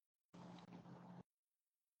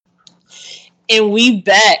And we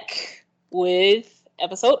back with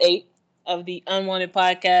episode 8 of the Unwanted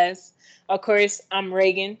Podcast. Of course, I'm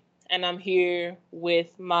Reagan, and I'm here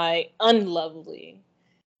with my unlovely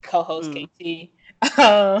co-host KT.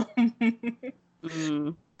 Um,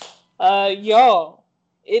 y'all,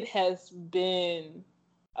 it has been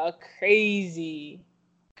a crazy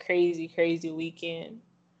weekend.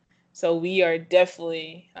 So we are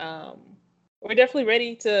definitely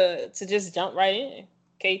ready to just jump right in.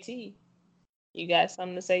 KT, you got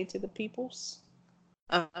something to say to the peoples?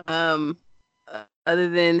 Other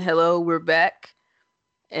than hello, we're back,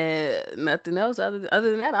 and nothing else. Other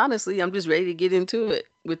than that, honestly, I'm just ready to get into it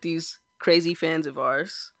with these crazy fans of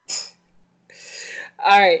ours.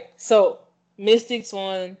 All right, so Mystics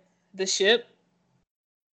won the ship.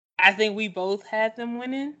 I think we both had them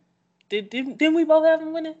winning. Didn't we both have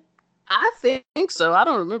them winning? I think so. I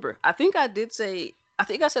don't remember. I think I did say. I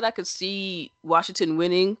think I said I could see Washington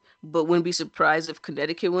winning, but wouldn't be surprised if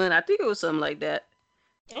Connecticut won. I think it was something like that.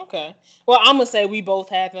 Okay. Well, I'm gonna say we both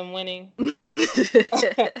have them winning.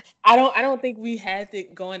 I don't think we had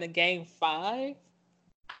it going to game 5.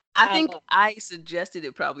 I think I suggested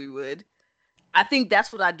it probably would. I think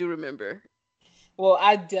that's what I do remember. Well,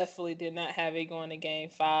 I definitely did not have it going to game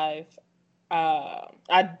 5.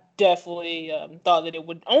 I definitely thought that it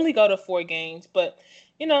would only go to 4 games, but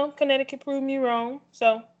Connecticut proved me wrong.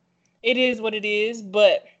 So it is what it is.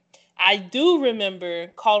 But I do remember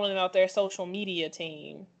calling out their social media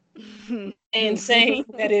team and saying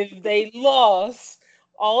that if they lost,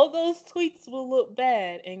 all of those tweets will look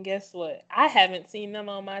bad. And guess what? I haven't seen them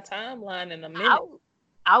on my timeline in a minute.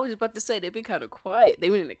 I was about to say they've been kind of quiet.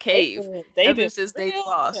 They went in a cave They've ever been since they real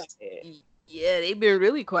lost. quiet. Yeah, they've been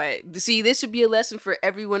really quiet. See, this should be a lesson for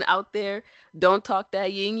everyone out there. Don't talk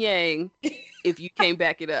that yin yang if you can't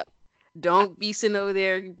back it up. Don't be sitting over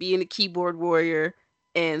there being a keyboard warrior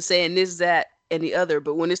and saying this, that, and the other.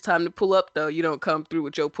 But when it's time to pull up, though, you don't come through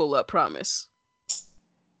with your pull up promise.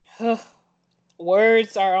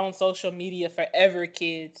 Words are on social media forever,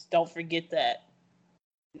 kids. Don't forget that.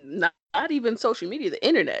 Not even social media, the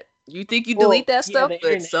internet. You think you delete that stuff, but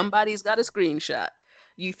internet. somebody's got a screenshot.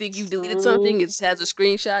 You think you've deleted something, it has a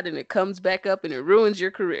screenshot and it comes back up and it ruins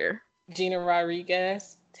your career. Gina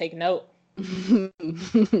Rodriguez, take note. I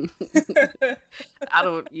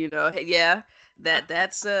don't, yeah,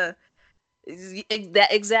 that's that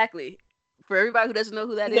exactly. For everybody who doesn't know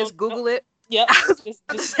who that is, Google it. Yep.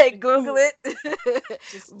 Just say Google it.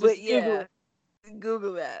 But yeah,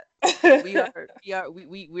 Google that.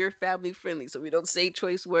 We're family friendly, so we don't say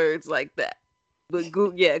choice words like that. But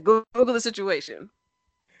Google the situation.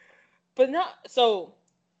 But not so.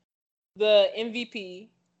 The MVP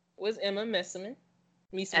was Wnba Championship.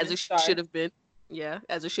 As it should have been. Yeah,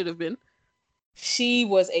 as it should have been. She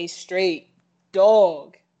was a straight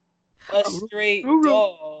dog. A straight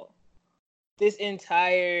dog. This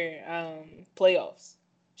entire playoffs.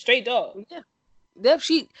 Straight dog. Yeah. Yep,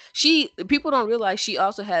 she people don't realize she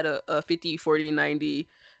also had a 50-40-90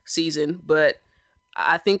 season, but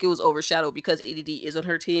I think it was overshadowed because ADD is on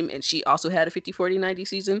her team and she also had a 50-40-90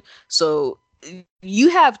 season. So you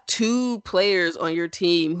have 2 players on your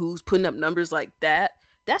team who's putting up numbers like that.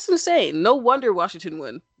 That's insane. No wonder Washington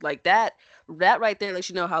won. Like that right there lets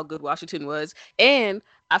you know how good Washington was. And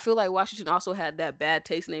I feel like Washington also had that bad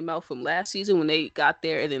taste in their mouth from last season when they got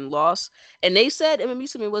there and then lost. And they said Wnba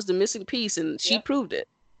Championship was the missing piece, and she proved it.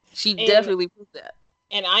 She definitely proved that.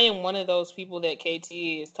 And I am one of those people that KT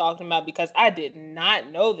is talking about because I did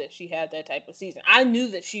not know that she had that type of season. I knew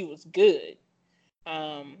that she was good.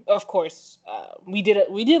 Of course, we did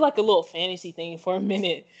like a little fantasy thing for a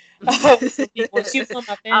minute. When she was on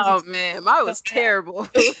my fantasy oh man, mine was terrible.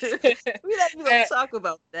 We not even gonna talk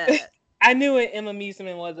about that. I knew what Wnba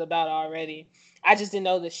Championship was about already. I just didn't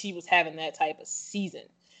know that she was having that type of season.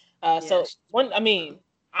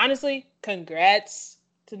 Honestly, congrats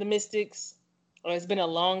to the Mystics. It's been a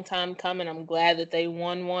long time coming. I'm glad that they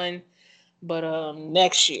won one. But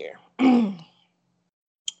next year,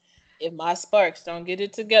 if my Sparks don't get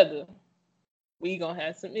it together, we gonna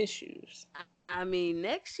have some issues. I mean,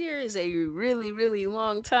 next year is a really, really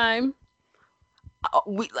long time.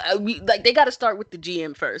 We they got to start with the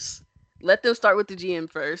GM first. Let them start with the GM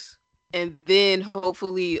first, and then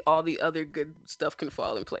hopefully all the other good stuff can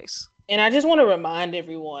fall in place. And I just want to remind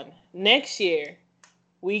everyone, next year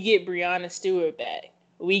we get Breanna Stewart back.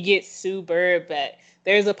 We get Sue Bird back.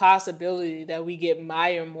 There's a possibility that we get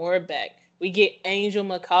Maya Moore back. We get Angel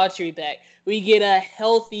McCautry back. We get a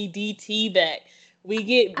healthy DT back. We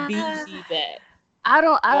get BG back. I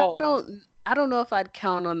don't know if I'd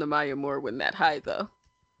count on the Maya Moore win that high though.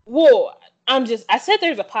 Well, I said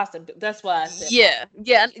there's a possibility. That's why I said Yeah.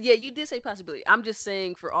 You did say possibility. I'm just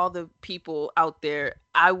saying for all the people out there,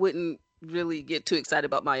 I wouldn't really get too excited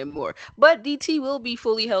about Maya Moore. But DT will be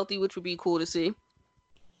fully healthy, which would be cool to see.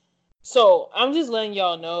 So I'm just letting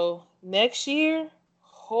y'all know next year,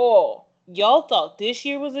 y'all thought this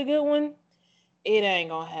year was a good one. It ain't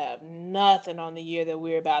gonna have nothing on the year that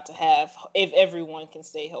we're about to have if everyone can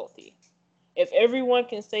stay healthy. If everyone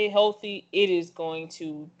can stay healthy, it is going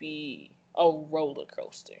to be a roller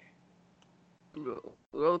coaster.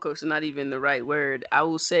 Roller coaster, not even the right word. I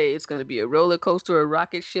will say it's going to be a roller coaster, a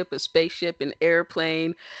rocket ship, a spaceship, an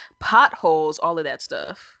airplane, potholes, all of that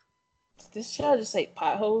stuff. This child just say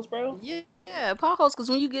potholes, bro? Yeah, potholes. Because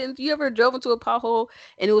when you ever drove into a pothole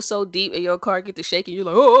and it was so deep and your car get to shaking, you're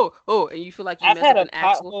like, oh, and you feel like you I've messed had up a an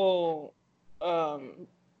axle. pothole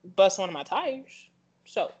bust one of my tires.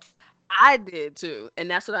 So I did too, and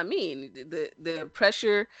that's what I mean. The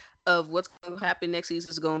pressure of what's going to happen next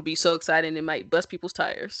season is going to be so exciting. It might bust people's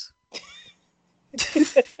tires. KT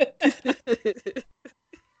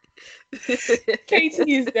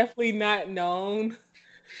is definitely not known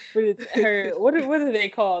for her. What do they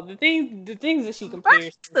call the things that she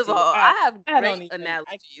compares First of to? all, I have I don't great even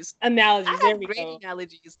analogies. analogies. I There have we great go.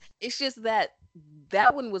 analogies. It's just that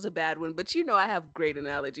one was a bad one, but you know I have great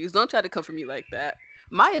analogies. Don't try to come for me like that.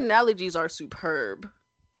 My analogies are superb.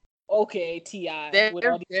 Okay, Ti They're with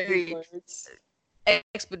all these big very words.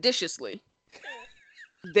 expeditiously.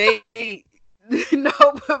 They no,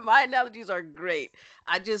 but my analogies are great.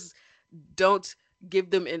 I just don't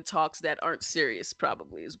give them in talks that aren't serious,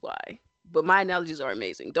 probably is why. But my analogies are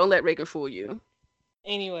amazing. Don't let Reagan fool you.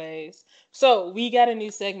 Anyways, so we got a new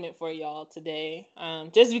segment for y'all today.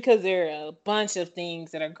 Just because there are a bunch of things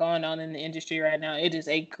that are going on in the industry right now, it is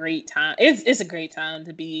a great time. It's a great time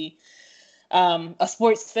to be a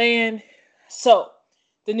sports fan. So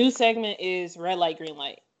the new segment is red light, green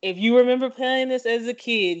light. If you remember playing this as a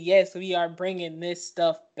kid, yes, we are bringing this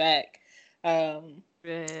stuff back. Um,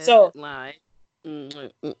 Red so line. They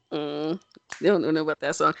don't know about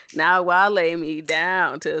that song. Now I lay me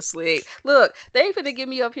down to sleep. Look, they ain't finna get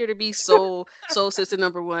me up here to be soul sister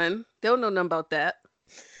number one. They don't know nothing about that.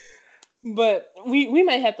 but we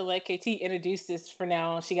might have to let KT introduce this for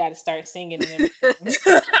now on. She got to start singing and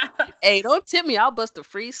everything. Hey, don't tip me. I'll bust a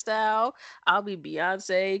freestyle. I'll be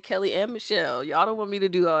Beyonce, Kelly, and Michelle. Y'all don't want me to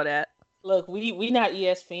do all that. Look, we not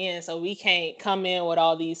ESPN, so we can't come in with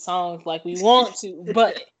all these songs like we want to.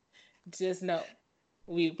 But just know,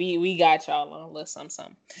 we got y'all on a little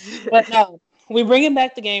something. But no, we bringing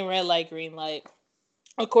back the game red light, green light.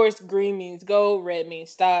 Of course, green means go, red means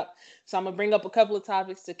stop. So I'm gonna bring up a couple of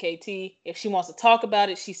topics to KT. If she wants to talk about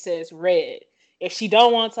it, she says red. If she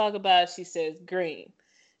don't want to talk about it, she says green.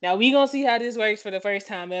 Now we gonna see how this works for the first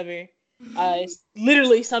time ever. It's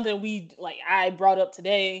literally something I brought up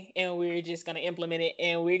today, and we're just gonna implement it,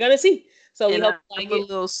 and we're gonna see. So we And hope you I'm like a it.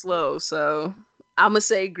 little slow, so I'm gonna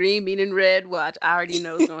say green meaning red. Watch, I already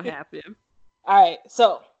know it's gonna happen. All right,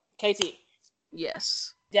 so KT,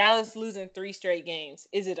 Yes. Dallas losing 3 straight games.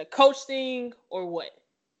 Is it a coach thing or what?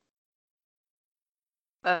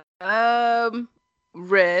 Um,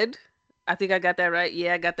 red. I think I got that right.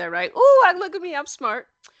 Yeah, I got that right. Oh, look at me. I'm smart.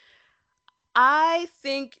 I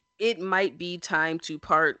think it might be time to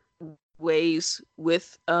part ways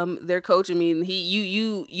with their coach. I mean,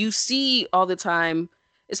 you see all the time,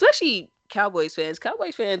 especially Cowboys fans.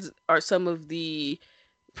 Cowboys fans are some of the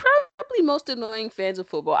probably most annoying fans of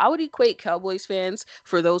football. I would equate Cowboys fans,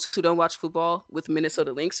 for those who don't watch football, with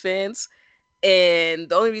Minnesota Lynx fans. And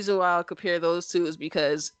the only reason why I'll compare those two is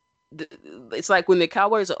because it's like when the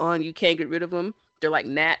Cowboys are on, you can't get rid of them. They're like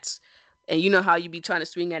gnats. And you know how you be trying to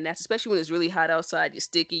swing at gnats, especially when it's really hot outside, you're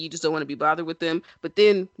sticky, you just don't want to be bothered with them. But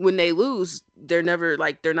then when they lose, they're never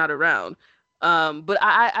like, they're not around. But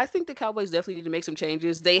I think the Cowboys definitely need to make some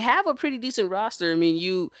changes. They have a pretty decent roster. I mean,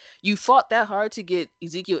 you fought that hard to get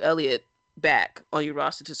Ezekiel Elliott back on your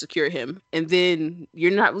roster to secure him, and then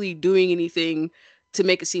you're not really doing anything to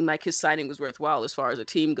make it seem like his signing was worthwhile as far as a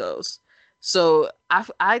team goes. So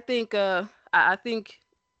I think I think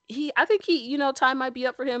he time might be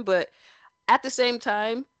up for him, but at the same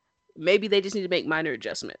time, maybe they just need to make minor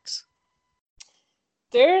adjustments.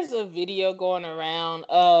 There's a video going around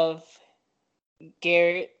of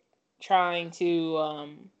Garrett trying to,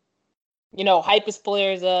 hype his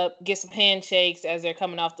players up, get some handshakes as they're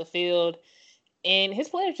coming off the field, and his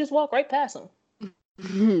players just walk right past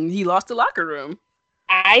him. He lost the locker room.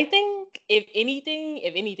 I think if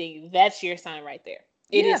anything, that's your sign right there.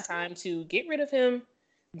 It is time to get rid of him,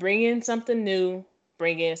 bring in something new,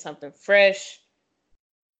 bring in something fresh,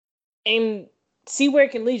 and see where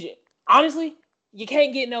it can lead you. Honestly, you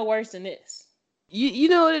can't get no worse than this. You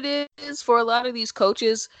know what it is for a lot of these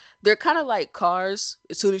coaches, they're kind of like cars.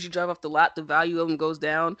 As soon as you drive off the lot, the value of them goes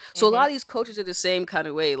down. So a lot of these coaches are the same kind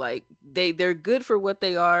of way. Like they're good for what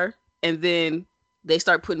they are, and then they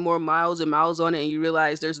start putting more miles and miles on it, and you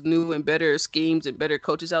realize there's new and better schemes and better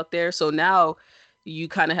coaches out there. So now you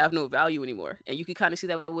kind of have no value anymore. And you can kind of see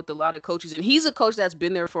that with a lot of coaches. And he's a coach that's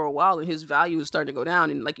been there for a while, and his value is starting to go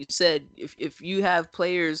down. And like you said, if you have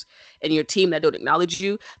players and your team that don't acknowledge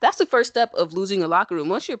you, that's the first step of losing a locker room.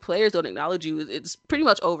 Once your players don't acknowledge you, it's pretty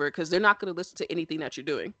much over because they're not going to listen to anything that you're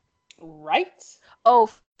doing. Right. Oh,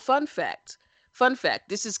 fun fact. Fun fact.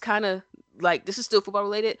 This is kind of like, this is still football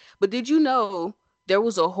related, but did you know there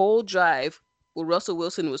was a whole drive where Russell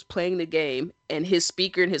Wilson was playing the game and his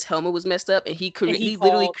speaker and his helmet was messed up, and he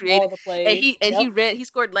literally created the plays. He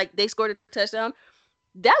scored, like, they scored a touchdown.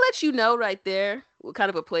 That lets you know right there what kind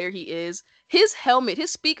of a player he is. His helmet,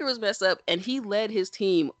 his speaker was messed up, and he led his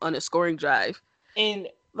team on a scoring drive. And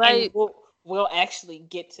we'll actually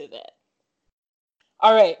get to that.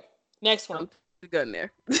 All right, next one. The gun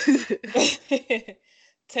there.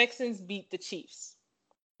 Texans beat the Chiefs.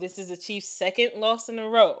 This is the Chiefs' second loss in a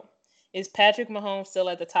row. Is Patrick Mahomes still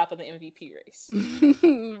at the top of the MVP race?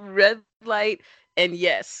 Red light, and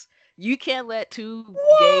yes. You can't let two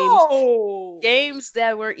games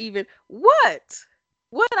that were even I'm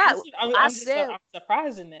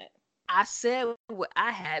surprised in that. I said what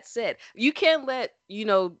I had said. You can't let,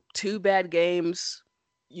 two bad games,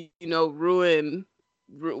 ruin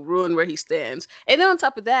where he stands. And then on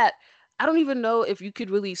top of that, I don't even know if you could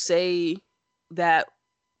really say that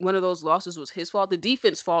one of those losses was his fault. The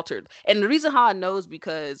defense faltered. And the reason how I know is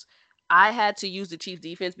because I had to use the Chiefs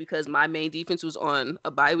defense because my main defense was on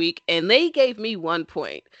a bye week, and they gave me 1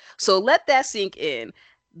 point. So let that sink in.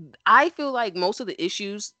 I feel like most of the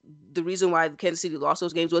issues, the reason why Kansas City lost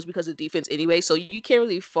those games was because of defense anyway. So you can't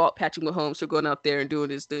really fault Patrick Mahomes for going out there and doing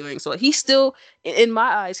his doing. So he's still, in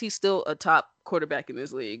my eyes, he's still a top quarterback in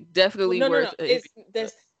this league. Definitely worth.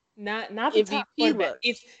 That's not the top quarterback.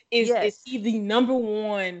 Is he the number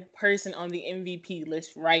one person on the MVP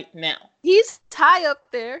list right now? He's high up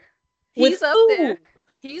there. He's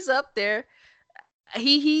up there.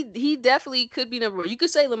 He definitely could be number one. You could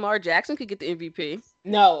say Lamar Jackson could get the MVP.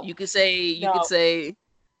 No. You could say they'll.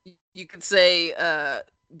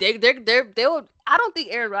 I don't think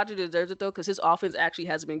Aaron Rodgers deserves it though, because his offense actually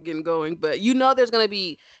hasn't been getting going. But there's gonna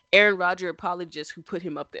be Aaron Rodgers apologists who put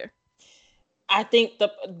him up there. I think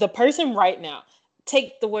the person right now,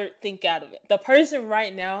 take the word think out of it. The person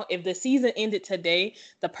right now, if the season ended today,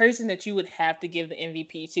 the person that you would have to give the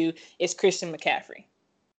MVP to is Christian McCaffrey.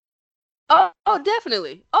 Oh,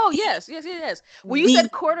 definitely. Oh, yes. Well, you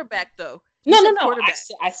said quarterback, though. No.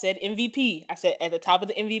 I said MVP. I said at the top of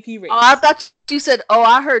the MVP race. Oh, I thought you said,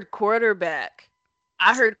 I heard quarterback.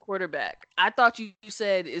 I thought you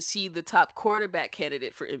said, is he the top quarterback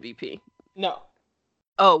candidate for MVP? No.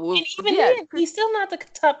 Oh, well, and even then, he's still not the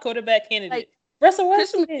top quarterback candidate. Like, Russell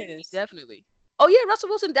Wilson is. Definitely. Oh, yeah, Russell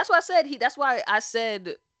Wilson. That's why I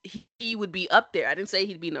said he would be up there. I didn't say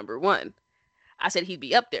he'd be number one. I said he'd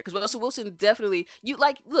be up there because Russell Wilson definitely. You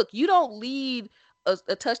don't lead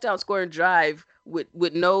a touchdown scoring drive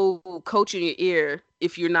with no coach in your ear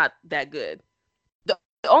if you're not that good. The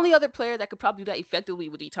only other player that could probably do that effectively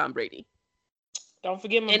would be Tom Brady. Don't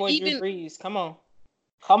forget my boy Drew Brees. Come on.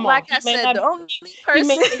 Like I said, the only person. He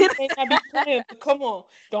may not be playing, but come on.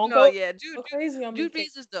 Don't go crazy on me. Drew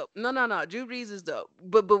Brees is dope. No. Drew Brees is dope.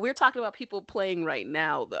 But we're talking about people playing right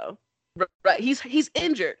now, though. Right. He's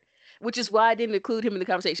injured, which is why I didn't include him in the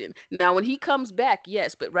conversation. Now, when he comes back,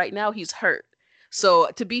 yes, but right now he's hurt.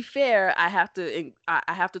 So to be fair, I have to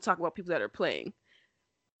talk about people that are playing.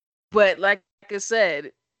 But like I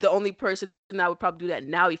said, the only person I would probably do that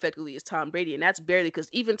now effectively is Tom Brady, and that's barely because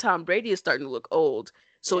even Tom Brady is starting to look old.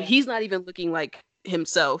 So he's not even looking like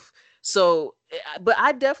himself. So, but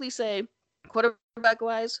I definitely say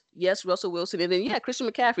quarterback-wise, yes, Russell Wilson, and then Christian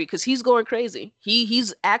McCaffrey because he's going crazy.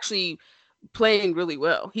 He's actually playing really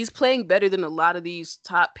well. He's playing better than a lot of these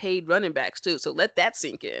top paid running backs too. So let that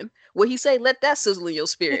sink in. What he say, let that sizzle in your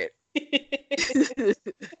spirit.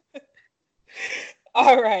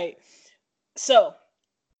 All right. So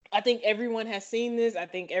I think everyone has seen this. I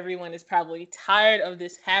think everyone is probably tired of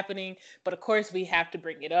this happening, but of course we have to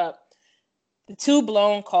bring it up. The two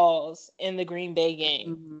blown calls in the Green Bay game.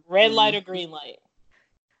 Mm-hmm. Red light or green light?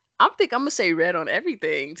 I'm going to say red on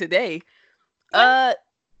everything today. The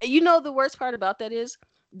worst part about that is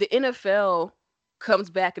the NFL comes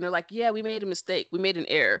back and they're like, yeah, we made a mistake. We made an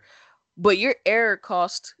error. But your error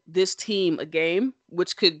cost this team a game,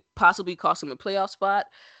 which could possibly cost them a playoff spot,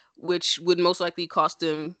 which would most likely cost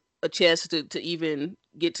them a chance to even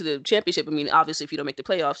get to the championship. I mean, obviously, if you don't make the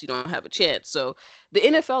playoffs, you don't have a chance. So the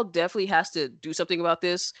NFL definitely has to do something about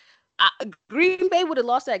this. Green Bay would have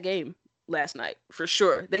lost that game last night for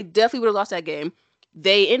sure. They definitely would have lost that game.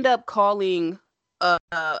 They end up calling.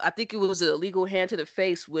 I think it was an illegal hand to the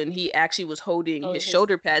face when he actually was holding his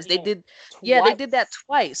shoulder pads. They did, they did that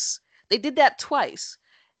twice. They did that twice,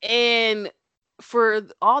 and for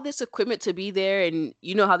all this equipment to be there, and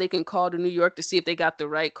you know how they can call to New York to see if they got the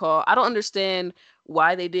right call. I don't understand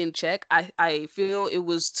why they didn't check. I feel it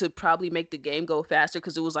was to probably make the game go faster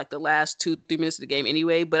because it was like the last 2-3 minutes of the game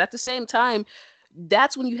anyway. But at the same time,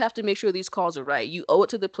 that's when you have to make sure these calls are right. You owe it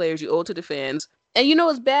to the players, you owe it to the fans. And you know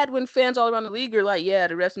it's bad when fans all around the league are like, yeah,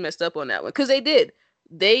 the refs messed up on that one. Because they did.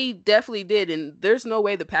 They definitely did. And there's no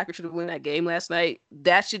way the Packers should have won that game last night.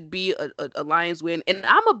 That should be a Lions win. And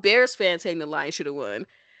I'm a Bears fan saying the Lions should have won.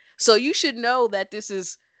 So you should know that this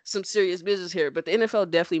is some serious business here. But the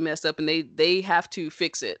NFL definitely messed up, and they have to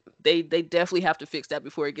fix it. They definitely have to fix that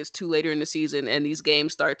before it gets too later in the season and these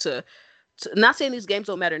games start to not saying these games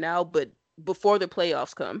don't matter now, but before the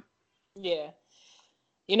playoffs come. Yeah.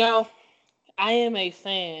 You know, I am a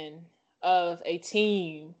fan of a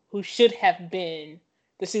team who should have been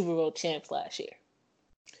the Super Bowl champs last year.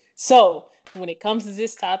 So when it comes to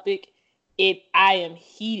this topic, I am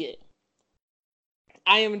heated.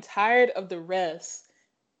 I am tired of the refs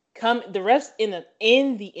in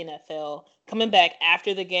the NFL coming back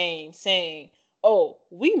after the game saying, "Oh,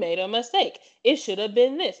 we made a mistake. It should have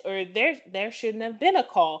been this, or there shouldn't have been a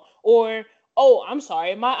call, or oh, I'm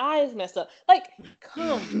sorry, my eyes messed up." Like,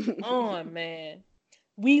 come on, man.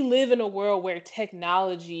 We live in a world where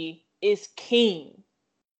technology is king.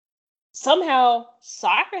 Somehow,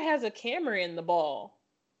 soccer has a camera in the ball.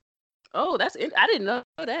 Oh, I didn't know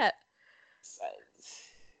that.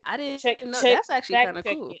 I didn't know. That's actually kind of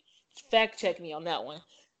cool. Fact check me on that one.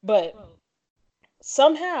 But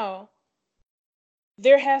somehow,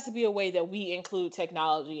 there has to be a way that we include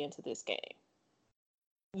technology into this game.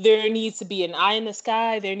 There needs to be an eye in the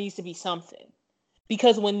sky. There needs to be something.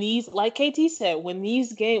 Because when these, like KT said, when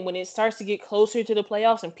it starts to get closer to the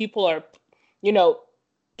playoffs and people are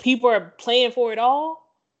playing for it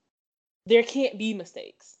all, there can't be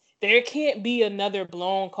mistakes. There can't be another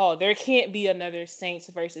blown call. There can't be another Saints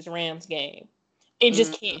versus Rams game. It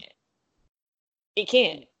just can't. It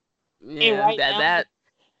can't. Yeah, and right now, that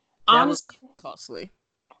was costly.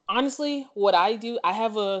 Honestly, what I do, I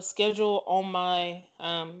have a schedule on my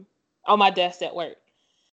desk at work.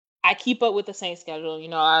 I keep up with the Saints schedule. You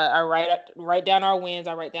know, I write down our wins,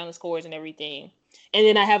 I write down the scores and everything. And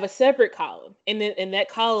then I have a separate column. And that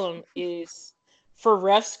column is for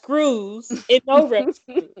ref screws and no ref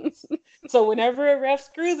screws. So whenever a ref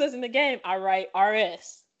screws us in the game, I write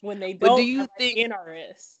RS. When they don't, I write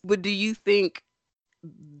NRS. But do you think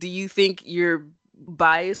you're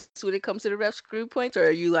biased when it comes to the ref screw points, or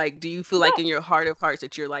are you like, do you feel like in your heart of hearts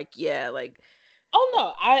that you're like, yeah, like, oh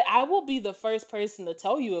no, I will be the first person to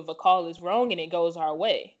tell you if a call is wrong and it goes our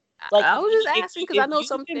way. Like, I was just asking because I know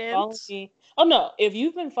some fans. Oh no, if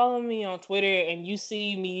you've been following me on Twitter and you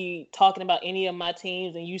see me talking about any of my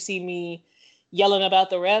teams and you see me yelling about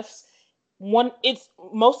the refs, it's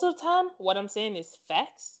most of the time what I'm saying is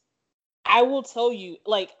facts. I will tell you,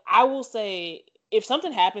 like, I will say, if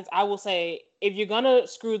something happens, I will say, if you're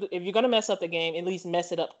gonna mess up the game, at least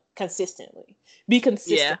mess it up consistently. Be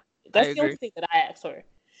consistent. Yeah, that's the only thing that I ask for.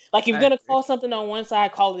 Like, if you're gonna call something on one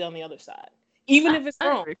side, call it on the other side, even if it's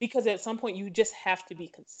wrong. Because at some point, you just have to be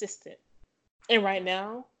consistent. And right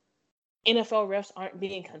now, NFL refs aren't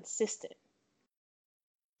being consistent.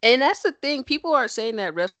 And that's the thing. People are saying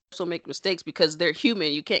that refs will make mistakes because they're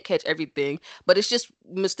human. You can't catch everything. But it's just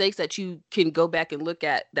mistakes that you can go back and look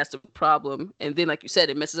at. That's the problem. And then, like you said,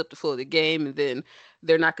 it messes up the flow of the game. And then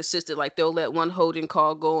they're not consistent. Like, they'll let one holding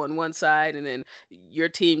call go on one side, and then your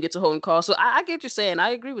team gets a holding call. So I get what you're saying.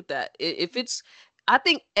 I agree with that. I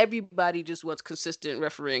think everybody just wants consistent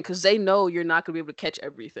refereeing because they know you're not going to be able to catch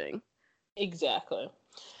everything. Exactly.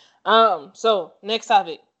 So, next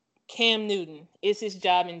topic. Cam Newton, is his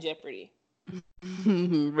job in jeopardy?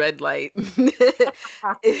 Red light.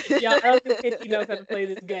 Y'all early knows how to play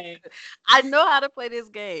this game. I know how to play this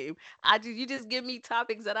game. You just give me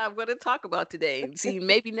topics that I'm going to talk about today. See,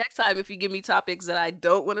 maybe next time if you give me topics that I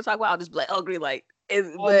don't want to talk about, I'll just be like, oh, green light.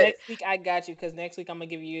 Next week I got you, because next week I'm going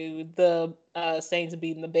to give you the Saints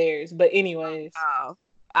beating the Bears. But anyways.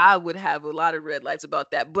 I would have a lot of red lights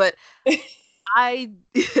about that. But I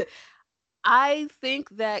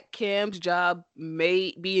think that Cam's job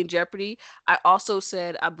may be in jeopardy. I also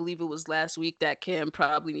said, I believe it was last week, that Cam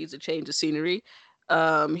probably needs a change of scenery.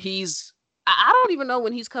 I don't even know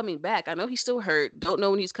when he's coming back. I know he's still hurt. Don't know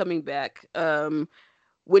when he's coming back.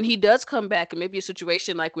 when he does come back, it may be a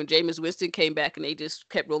situation like when Jameis Winston came back and they just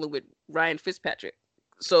kept rolling with Ryan Fitzpatrick.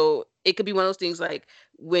 So it could be one of those things like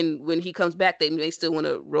when he comes back, they may still want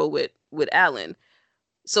to roll with Allen.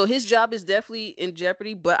 So his job is definitely in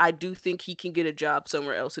jeopardy, but I do think he can get a job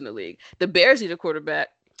somewhere else in the league. The Bears need a quarterback,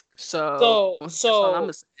 so So that's all I'm so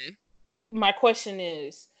gonna say. my question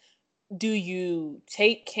is, do you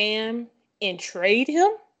take Cam and trade him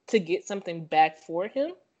to get something back for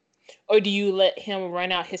him? Or do you let him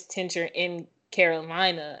run out his tenure in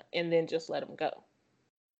Carolina and then just let him go?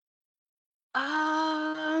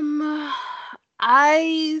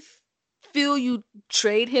 I feel you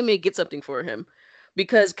trade him and get something for him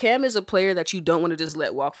because Cam is a player that you don't want to just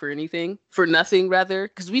let walk for anything, for nothing rather.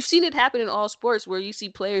 Because we've seen it happen in all sports where you see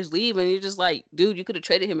players leave and you're just like, dude, you could have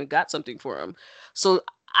traded him and got something for him. So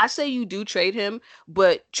I say you do trade him,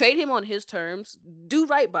 but trade him on his terms. Do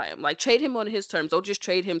right by him. Like trade him on his terms. Don't just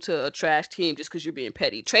trade him to a trash team just because you're being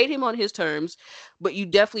petty. Trade him on his terms, but you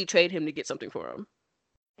definitely trade him to get something for him.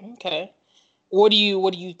 Okay. What do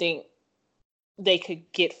you think they could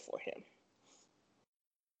get for him?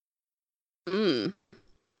 Mm.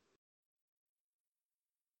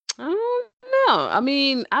 I don't know. I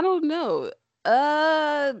mean, I don't know.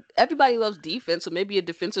 Everybody loves defense, so maybe a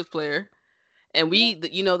defensive player. And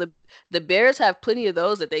the Bears have plenty of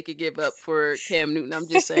those that they could give up for Cam Newton. I'm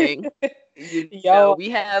just saying, Yo, we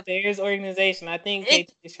have Bears organization. I think it,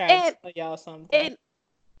 KT is trying to and tell y'all something. and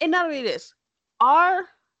and not only this, our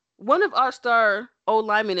one of our star O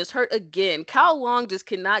linemen is hurt again. Kyle Long just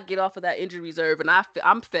cannot get off of that injury reserve, and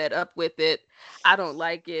I'm fed up with it. I don't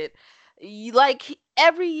like it.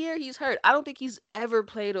 Every year he's hurt. I don't think he's ever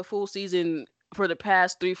played a full season for the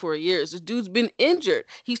past 3-4 years. This dude's been injured.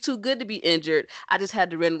 He's too good to be injured. I just had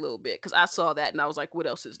to rent a little bit because I saw that and I was like, what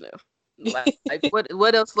else is new? Like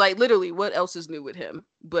what else? Like literally, what else is new with him?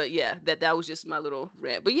 But yeah, that was just my little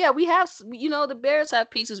rant. But yeah, we have the Bears have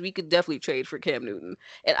pieces we could definitely trade for Cam Newton,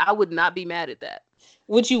 and I would not be mad at that.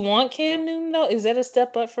 Would you want Cam Newton though? Is that a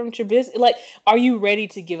step up from Trubisky? Like, are you ready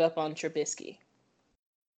to give up on Trubisky?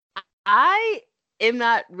 I am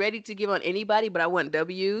not ready to give on anybody, but I want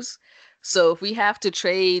W's. So if we have to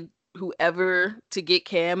trade whoever to get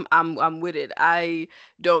Cam, I'm with it. I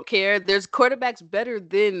don't care. There's quarterbacks better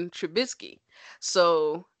than Trubisky.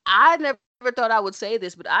 So I never thought I would say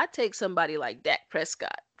this, but I'd take somebody like Dak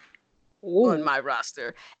Prescott on Ooh. my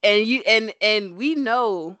roster. And we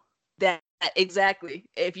know that exactly.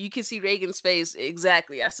 If you can see Reagan's face,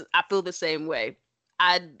 exactly. I feel the same way.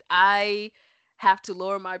 I have to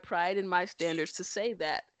lower my pride and my standards to say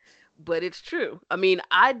that, but it's true. I mean,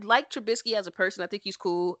 I like Trubisky as a person. I think he's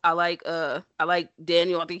cool. I like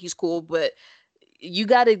Daniel. I think he's cool, but you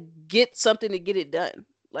got to get something to get it done.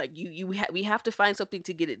 Like we have to find something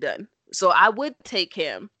to get it done. So I would take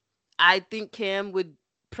Cam. I think Cam would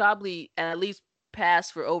probably at least pass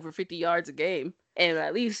for over 50 yards a game and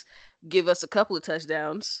at least give us a couple of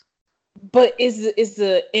touchdowns. But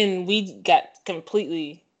and we got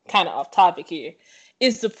completely kind of off topic here.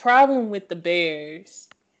 Is the problem with the Bears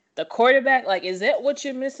the quarterback? Like, is that what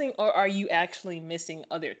you're missing, or are you actually missing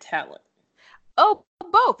other talent? Oh,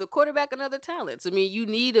 both the quarterback and other talents. I mean, you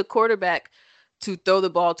need a quarterback to throw the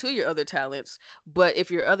ball to your other talents. But if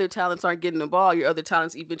your other talents aren't getting the ball, your other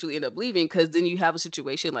talents eventually end up leaving because then you have a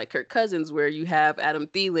situation like Kirk Cousins where you have Adam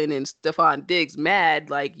Thielen and Stephon Diggs mad,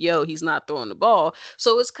 like, yo, he's not throwing the ball.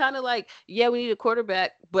 So it's kind of like, yeah, we need a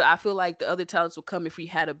quarterback, but I feel like the other talents will come if we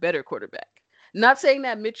had a better quarterback. Not saying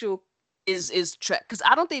that Mitchell is trash because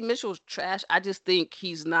I don't think Mitchell's trash. I just think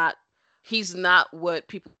he's not what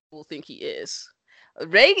people think he is.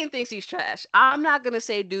 Reagan thinks he's trash. I'm not gonna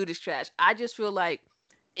say dude is trash. I just feel like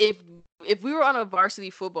if if we were on a varsity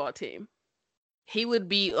football team, he would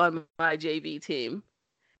be on my JV team,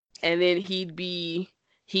 and then he'd be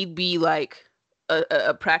like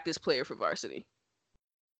a practice player for varsity.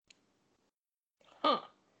 Huh.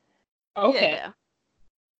 Okay. Yeah.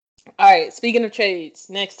 All right. Speaking of trades,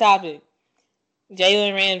 next topic: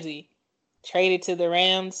 Jalen Ramsey traded to the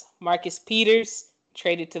Rams. Marcus Peters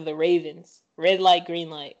traded to the Ravens. Red light,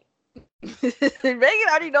 green light. Reagan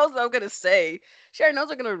already knows what I'm gonna say. She already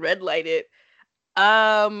knows I'm gonna red light it.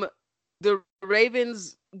 The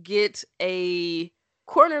Ravens get a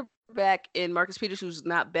cornerback in Marcus Peters, who's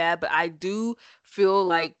not bad, but I do feel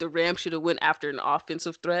like the Rams should have went after an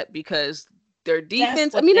offensive threat because their That's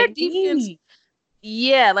defense. I what mean, their they defense. need.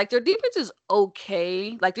 Yeah, like their defense is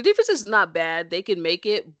okay. Like their defense is not bad. They can make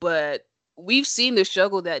it, but we've seen the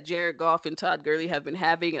struggle that Jared Goff and Todd Gurley have been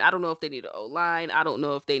having. And I don't know if they need an O line. I don't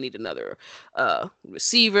know if they need another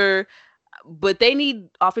receiver, but they need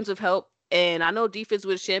offensive help. And I know defense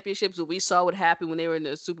wins championships, but we saw what happened when they were in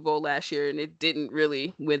the Super Bowl last year, and it didn't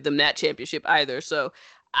really win them that championship either. So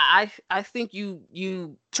I think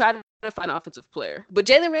you try to find an offensive player. But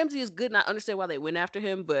Jalen Ramsey is good, and I understand why they went after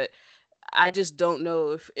him, but I just don't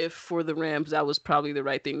know if for the Rams that was probably the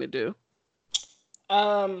right thing to do.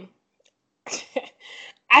 I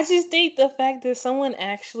just think the fact that someone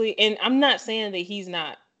actually, and I'm not saying that he's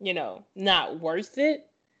not, not worth it.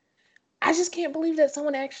 I just can't believe that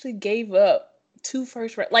someone actually gave up 2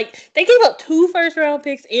 first round. Like, they gave up 2 first round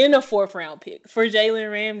picks and a 4th round pick for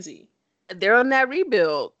Jalen Ramsey. They're on that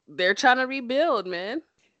rebuild. They're trying to rebuild, man.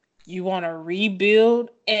 You want to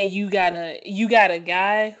rebuild, and you got a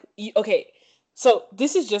guy. Okay, so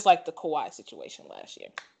this is just like the Kawhi situation last year.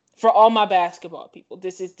 For all my basketball people,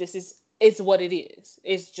 this is it's what it is.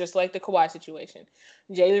 It's just like the Kawhi situation.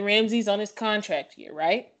 Jalen Ramsey's on his contract year,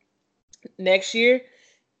 right? Next year,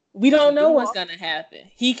 we don't know what's gonna happen.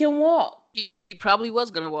 He can walk. He probably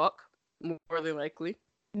was gonna walk, more than likely.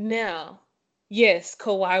 Now, yes,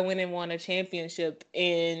 Kawhi went and won a championship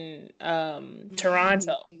in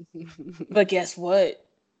Toronto. But guess what?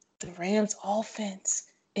 The Rams offense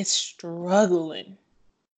is struggling.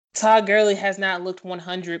 Todd Gurley has not looked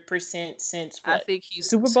 100% since I think he's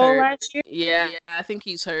Super Bowl hurt. last year. Yeah, I think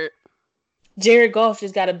he's hurt. Jared Goff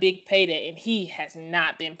just got a big payday, and he has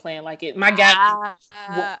not been playing like it. My guy,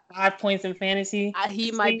 5 points in fantasy.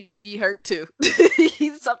 He might be hurt too.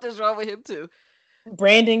 Something's wrong with him too.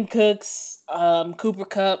 Brandon Cooks, Cooper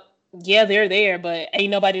Kupp, yeah, they're there, but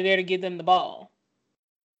ain't nobody there to give them the ball.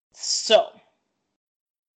 So,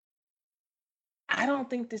 I don't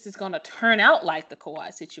think this is going to turn out like the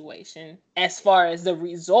Kawhi situation as far as the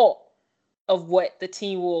result of what the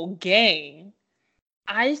team will gain.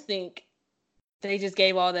 I think they just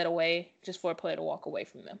gave all that away just for a player to walk away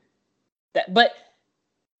from them. But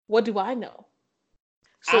what do I know?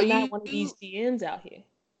 So I'm not one of these GMs out here.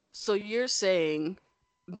 So you're saying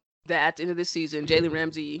that at the end of the season, Jalen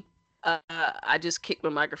Ramsey, I just kicked my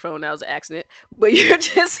microphone. That was an accident. But you're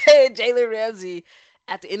just saying Jalen Ramsey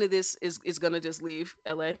at the end of this is going to just leave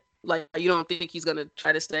LA? Like, you don't think he's going to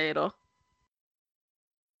try to stay at all?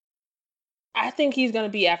 I think he's going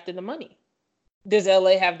to be after the money. Does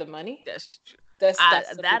LA have the money? That's true. That's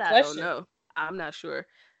that I don't know. I'm not sure.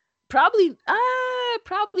 Probably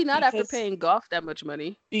not after paying Goff that much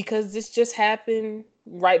money. Because this just happened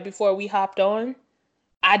right before we hopped on.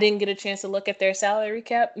 I didn't get a chance to look at their salary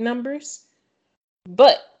cap numbers.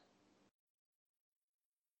 But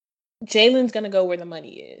Jalen's gonna go where the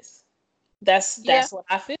money is. That's what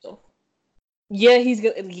I feel. Yeah,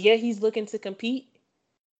 he's looking to compete.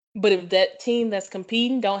 But if that team that's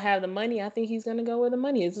competing don't have the money, I think he's gonna go where the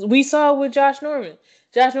money is. We saw with Josh Norman.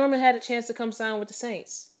 Josh Norman had a chance to come sign with the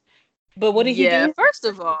Saints. But what did he do? First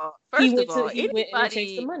of all, he went and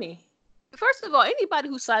chased the money. First of all, anybody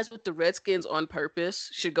who signs with the Redskins on purpose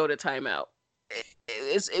should go to timeout.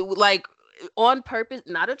 It like on purpose,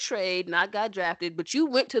 not a trade, not got drafted, but you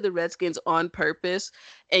went to the Redskins on purpose,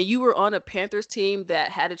 and you were on a Panthers team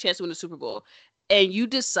that had a chance to win the Super Bowl, and you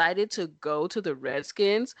decided to go to the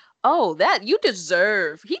Redskins. Oh, he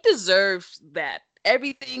deserves that.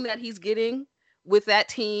 Everything that he's getting with that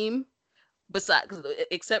team,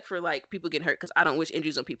 except for like people getting hurt, because I don't wish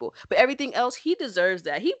injuries on people, but everything else, he deserves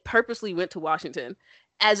that. He purposely went to Washington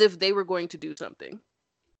as if they were going to do something.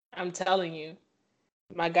 I'm telling you,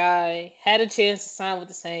 my guy had a chance to sign with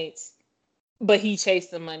the Saints, but he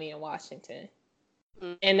chased the money in Washington.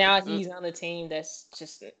 Mm-hmm. And now he's on a team that's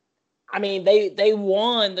just, I mean, they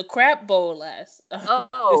won the crap bowl last.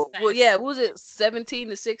 Well, yeah, what was it,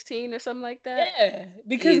 17-16 or something like that? Yeah,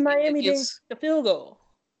 because Miami didn't kick the field goal.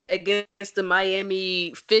 Against the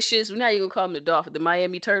Miami Fishes. We're not even gonna call them the Dolphins, the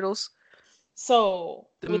Miami Turtles. So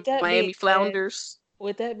with that Miami Flounders.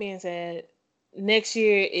 With that being said, next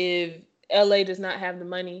year if LA does not have the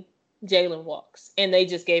money, Jalen walks, and they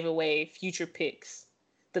just gave away future picks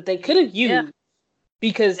that they could have used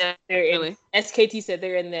because they're in. As KT said,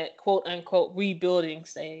 they're in that quote unquote rebuilding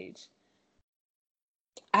stage.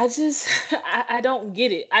 I don't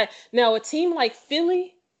get it. Now a team like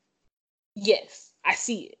Philly, yes, I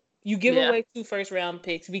see it. You give away 2 first-round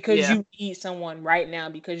picks because you need someone right now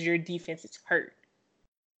because your defense is hurt.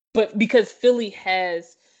 But because Philly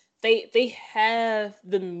has, they have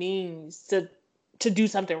the means to do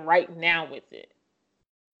something right now with it.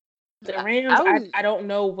 The Rams, I don't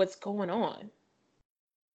know what's going on.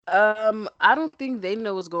 I don't think they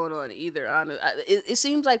know what's going on either. It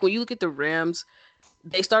seems like when you look at the Rams,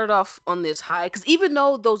 they started off on this high because even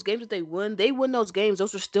though those games that they won those games.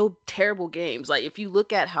 Those were still terrible games. Like if you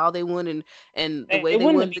look at how they won and the way they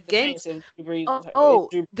won the games.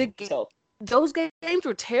 those games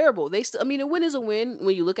were terrible. I mean, a win is a win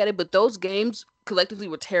when you look at it, but those games collectively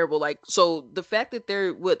were terrible. Like, so the fact that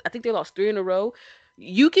I think they lost 3 in a row,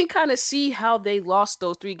 you can kind of see how they lost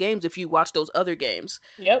those 3 games if you watch those other games.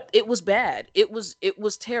 Yep. It was bad. It was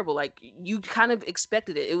terrible. Like, you kind of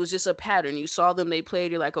expected it. It was just a pattern. You saw them, they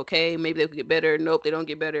played, you're like, okay, maybe they could get better. Nope, they don't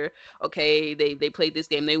get better. Okay, they played this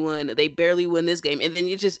game, they won. They barely win this game. And then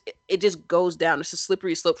it just goes down. It's a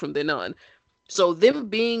slippery slope from then on. So them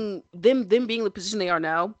being in the position they are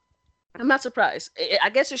now, I'm not surprised. I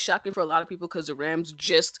guess it's shocking for a lot of people because the Rams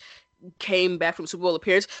just came back from Super Bowl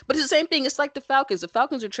appearance. But it's the same thing. It's like the Falcons. The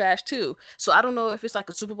Falcons are trash too. So I don't know if it's like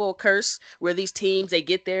a Super Bowl curse where these teams, they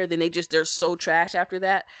get there, then they're so trash after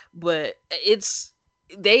that. But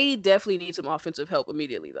they definitely need some offensive help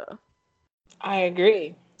immediately though. I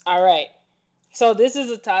agree. All right. So this is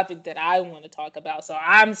a topic that I want to talk about. So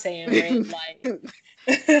I'm saying red light.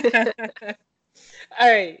 All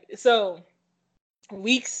right. So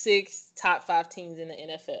week 6, top 5 teams in the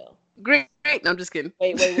NFL. Great. No, I'm just kidding.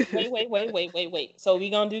 Wait. So we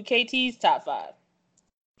gonna do KT's top 5.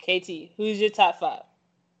 KT, who's your top 5?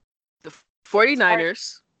 The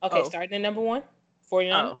 49ers. Starting at number 1.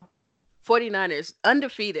 49ers. 49ers,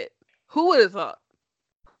 undefeated. Who would have thought?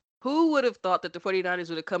 Who would have thought that the 49ers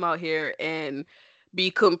would have come out here and be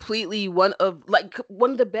completely one of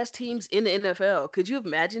the best teams in the NFL? Could you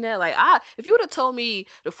imagine that? Like, if you would have told me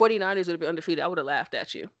the 49ers would have been undefeated, I would have laughed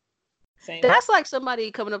at you. Same. That's like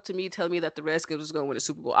somebody coming up to me telling me that the Redskins was going to win a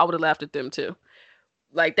Super Bowl. I would have laughed at them too.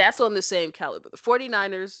 Like, that's on the same caliber. The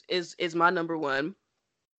 49ers is my number 1.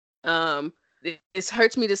 It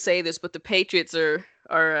hurts me to say this, but the Patriots are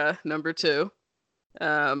number 2.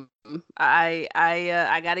 I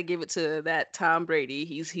got to give it to that Tom Brady.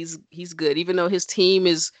 He's good, even though his team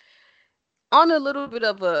is on a little bit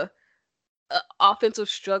of a offensive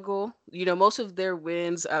struggle. You know, most of their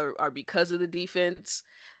wins are because of the defense.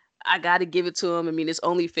 I got to give it to them. I mean, it's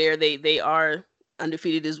only fair. They are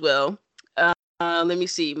undefeated as well. Let me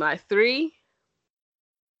see. My 3.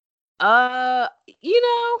 I'll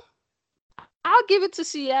give it to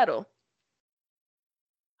Seattle.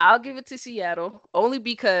 Only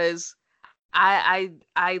because I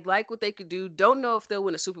like what they could do. Don't know if they'll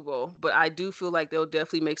win a Super Bowl, but I do feel like they'll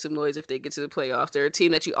definitely make some noise if they get to the playoffs. They're a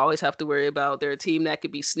team that you always have to worry about. They're a team that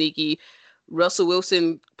could be sneaky. Russell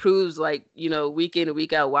Wilson proves, like, week in and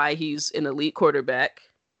week out why he's an elite quarterback.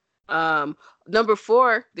 Number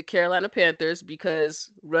 4, the Carolina Panthers,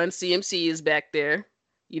 because Run CMC is back there.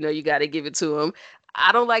 You got to give it to him.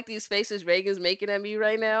 I don't like these faces Reagan's making at me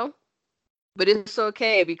right now, but it's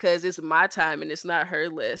okay because it's my time and it's not her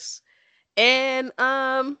list. And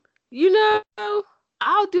I'll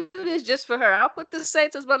do this just for her. I'll put the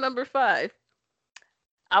Saints as my number 5.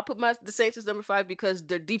 I'll put the Saints as number 5 because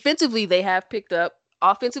they're defensively, they have picked up.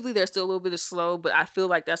 Offensively, they're still a little bit slow, but I feel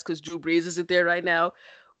like that's because Drew Brees isn't there right now.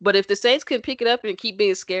 But if the Saints can pick it up and keep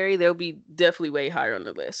being scary, they'll be definitely way higher on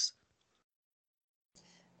the list.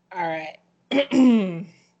 All right. Green.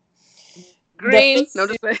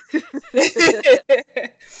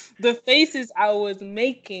 The faces I was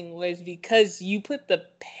making was because you put the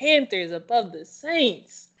Panthers above the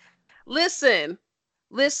Saints. Listen.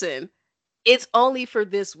 It's only for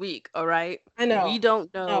this week, all right? I know. We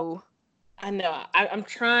don't know. I know. I'm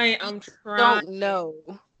trying. Don't know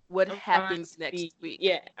what happens next week.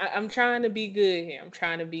 Yeah, I'm trying to be good here. I'm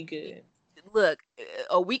trying to be good. Look,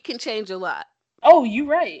 a week can change a lot. Oh, you're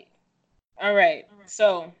right. All right.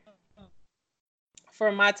 So,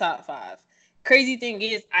 for my top 5, crazy thing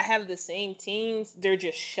is I have the same teams. They're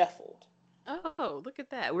just shuffled. Oh, look at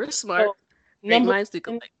that. We're smart. Great minds think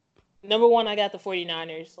alike. Number 1, I got the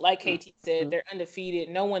 49ers. Like KT said, they're undefeated.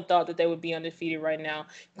 No one thought that they would be undefeated right now.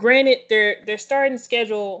 Granted, their starting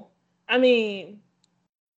schedule, I mean,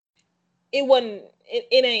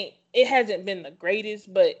 it hasn't been the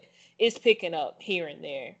greatest, but it's picking up here and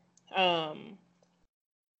there.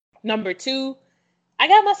 Number 2, I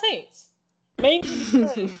got my Saints.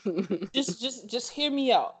 Mainly because just hear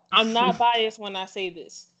me out. I'm not biased when I say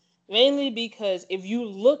this. Mainly because if you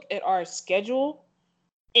look at our schedule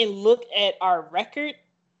and look at our record,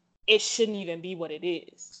 it shouldn't even be what it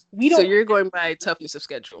is. So you're going by toughness of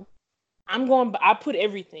schedule. I put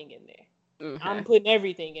everything in there. Okay. I'm putting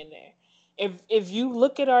everything in there. If you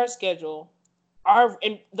look at our schedule,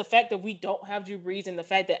 and the fact that we don't have Drew Brees and the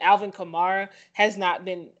fact that Alvin Kamara has not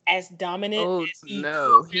been as dominant as he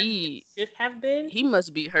should have been. He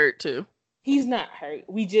must be hurt too. He's not hurt.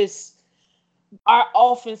 Our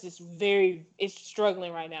offense is it's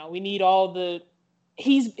struggling right now. We need all the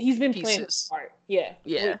he's been playing his part. Yeah.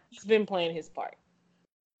 He's been playing his part.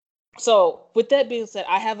 So with that being said,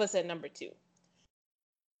 I have us at number 2.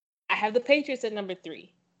 I have the Patriots at number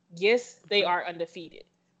 3. Yes, they are undefeated.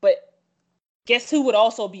 But guess who would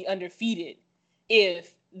also be undefeated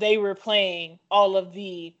if they were playing all of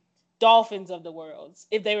the Dolphins of the world,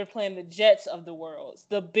 if they were playing the Jets of the world,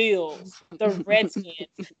 the Bills, the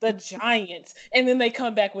Redskins, the Giants, and then they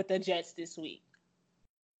come back with the Jets this week.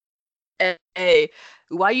 Hey,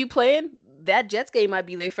 why you playing? That Jets game might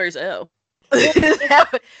be their first L. Well,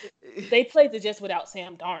 they played the Jets without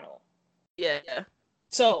Sam Darnold. Yeah.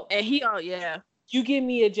 So and yeah. You give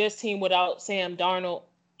me a Jets team without Sam Darnold,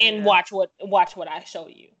 and watch what I show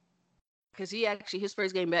you. Because his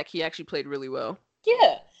first game back, he actually played really well.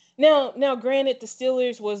 Yeah. Now, granted, the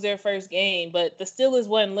Steelers was their first game, but the Steelers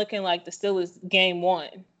wasn't looking like the Steelers game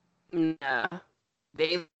 1. Nah.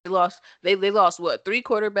 They lost. They lost what, 3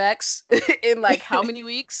 quarterbacks in like how many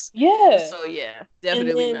weeks? Yeah. So yeah,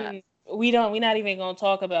 definitely not. We're not even gonna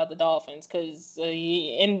talk about the Dolphins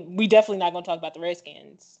and we definitely not gonna talk about the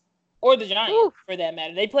Redskins or the Giants for that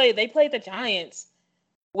matter. They played the Giants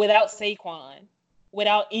without Saquon,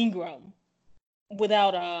 without Ingram,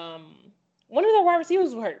 without one of the wide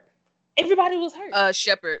receivers was hurt. Everybody was hurt.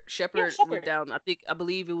 Shepard went down. I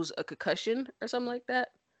believe it was a concussion or something like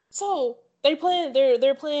that. So they're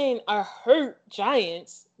playing a hurt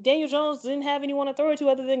Giants. Daniel Jones didn't have anyone to throw it to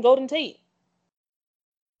other than Golden Tate.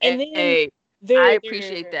 And then I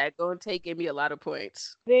appreciate that. Golden Tate gave me a lot of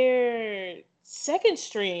points. Their second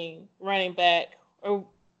string running back, or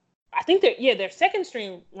I think their second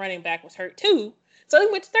string running back was hurt too. So they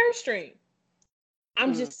went to third string.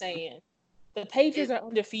 I'm just saying, the Patriots are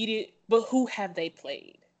undefeated, but who have they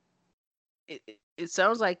played? It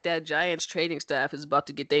sounds like that Giants trading staff is about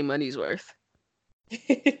to get their money's worth.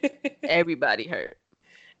 Everybody hurt.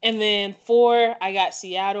 And then 4, I got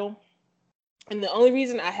Seattle. And the only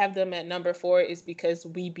reason I have them at number 4 is because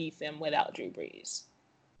we beat them without Drew Brees.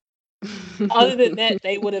 Other than that,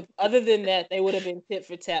 they would have been tit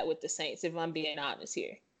for tat with the Saints, if I'm being honest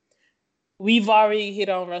here. We've already hit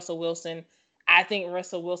on Russell Wilson. I think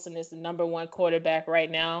Russell Wilson is the number 1 quarterback right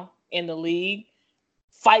now in the league.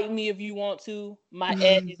 Fight me if you want to. My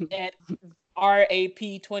ad is at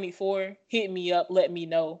RAP24. Hit me up. Let me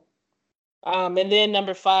know. And then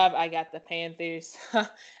number 5, I got the Panthers.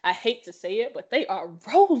 I hate to say it, but they are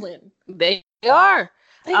rolling. They are.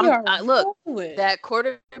 Look, that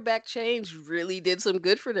quarterback change really did some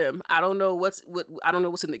good for them. I don't know what's in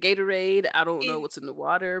the Gatorade. I don't know what's in the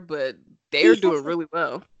water, but they're doing really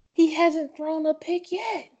well. He hasn't thrown a pick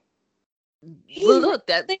yet. Look,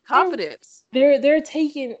 that confidence. They're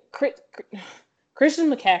taking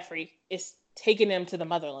Christian McCaffrey is taking them to the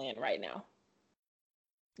motherland right now.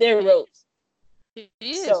 They're ropes. He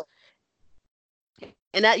is. So,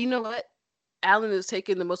 and that, you know what? Allen is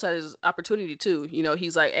taking the most out of his opportunity too. You know,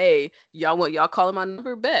 he's like, "Hey, y'all calling my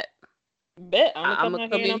number? Bet. I'm gonna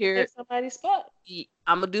come in here and take somebody's spot.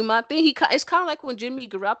 I'm gonna do my thing." It's kind of like when Jimmy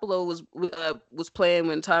Garoppolo was playing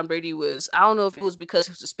when Tom Brady was. I don't know if it was because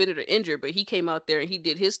he was suspended or injured, but he came out there and he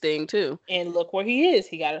did his thing too. And look where he is.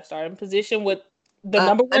 He got a starting position with the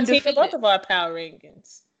number 1 team in both of our power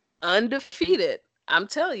rankings. Undefeated. I'm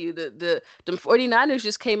telling you, the 49ers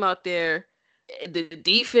just came out there. The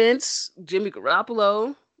defense, Jimmy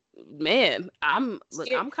Garoppolo, man, I'm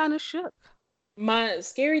kind of shook. My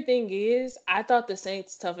scary thing is, I thought the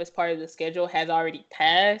Saints' toughest part of the schedule has already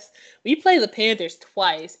passed. We play the Panthers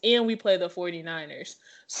twice, and we play the 49ers.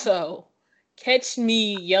 So, catch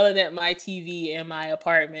me yelling at my TV in my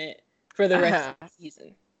apartment for the rest of the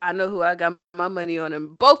season. I know who I got my money on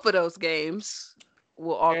in both of those games.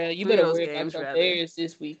 You better worry about your Bears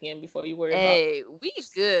this weekend before you worry about. Hey, we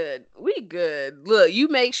good. Look, you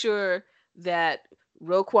make sure that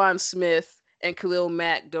Roquan Smith and Khalil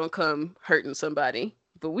Mack don't come hurting somebody.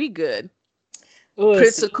 But we good.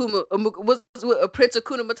 Prince Akuna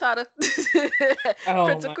Matata.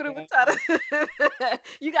 Prince Akuna Matata.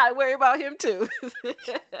 You gotta worry about him too.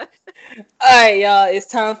 All right, y'all. It's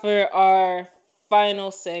time for our final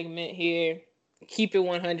segment here. Keep it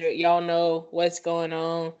 100. Y'all know what's going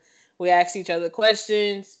on. We ask each other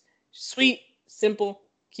questions. Sweet, simple.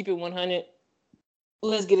 Keep it 100.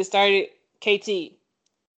 Let's get it started. KT.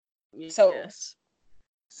 Yes. So,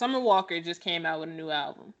 Summer Walker just came out with a new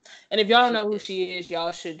album. And if y'all don't know who she is,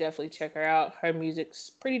 y'all should definitely check her out. Her music's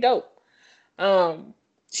pretty dope.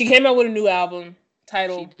 She came out with a new album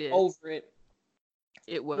titled Over It.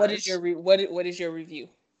 It was. What is your review?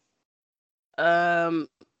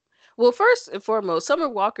 Well, first and foremost, Summer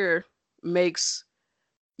Walker makes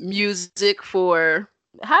music for,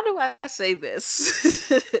 how do I say this?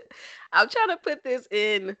 I'm trying to put this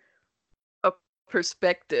in a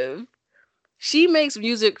perspective. She makes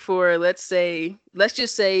music for, let's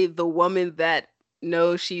just say the woman that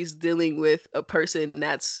knows she's dealing with a person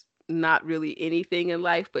that's not really anything in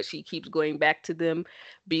life, but she keeps going back to them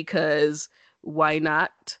because why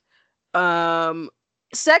not? Um,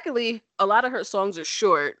 Secondly, a lot of her songs are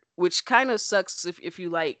short, which kind of sucks if you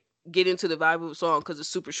like get into the vibe of a song because it's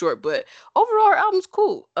super short. But overall, her album's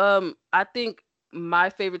cool. I think my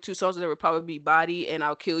favorite two songs there would probably be "Body" and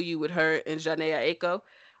 "I'll Kill You" with her and Janae Aiko.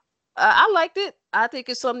 I liked it. I think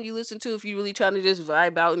it's something you listen to if you're really trying to just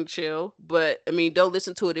vibe out and chill. But I mean, don't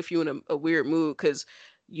listen to it if you're in a weird mood because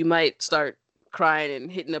you might start crying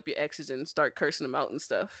and hitting up your exes and start cursing them out and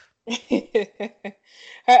stuff. Her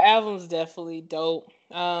album's definitely dope.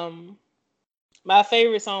 My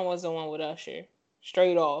favorite song was the one with Usher.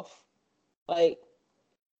 Straight off. Like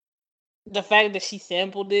the fact that she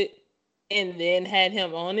sampled it and then had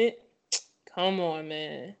him on it. Come on,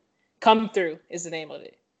 man. Come Through is the name of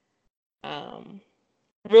it. Um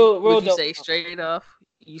real Would you dope say song. straight off?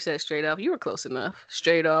 You said straight off. You were close enough.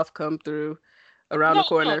 Straight off, come through, around No, the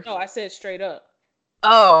corner. no, I said straight up.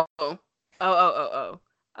 Oh.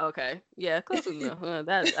 Okay. Yeah, close enough.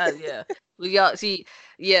 Yeah. Well, y'all see.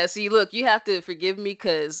 Yeah. See, look, you have to forgive me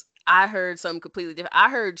because I heard something completely different. I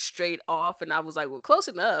heard straight off, and I was like, well, close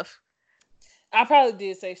enough. I probably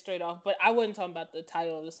did say straight off, but I wasn't talking about the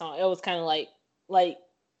title of the song. It was kind of like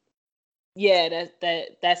yeah,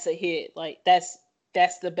 that's a hit. Like that's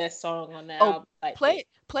the best song on that Oh, album type thing.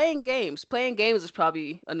 playing games. Playing games is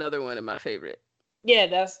probably another one of my favorite. Yeah,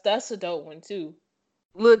 that's a dope one too.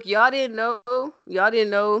 Look, y'all didn't know. Y'all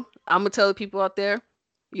didn't know. I'm gonna tell the people out there.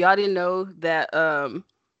 Y'all didn't know that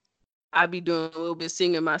I be doing a little bit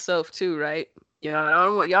singing myself too, right? Y'all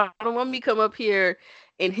don't want me to come up here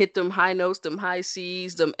and hit them high notes, them high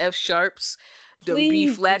C's, them F sharps, them B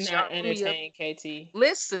Please do flats. Y'all not want me up. entertain KT.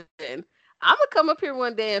 Listen, I'm gonna come up here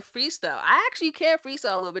one day and freestyle. I actually can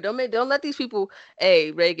freestyle a little bit. Don't let these people.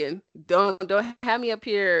 Hey, Reagan, don't have me up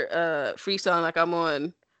here freestyling like I'm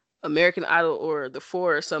on American Idol or The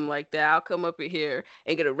Four or something like that. I'll come up in here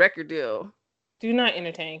and get a record deal. Do not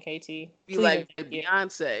entertain KT. Be Please like and thank you.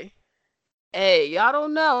 Beyonce. Hey, y'all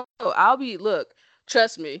don't know. Look,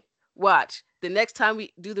 trust me. Watch. The next time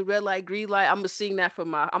we do the red light, green light, I'm gonna sing it from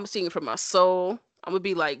my soul. I'm gonna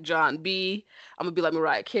be like John B. I'm gonna be like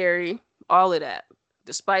Mariah Carey. All of that.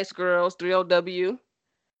 The Spice Girls, 3LW,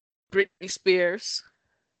 Britney Spears.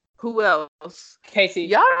 Who else? KT,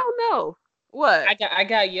 Y'all don't know. What? I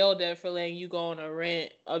got yelled at for letting you go on a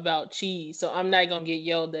rant about cheese, so I'm not gonna get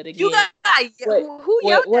yelled at You again. What who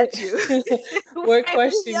yelled what at you? what Wait,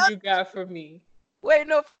 who question yelled? you got for me? Wait,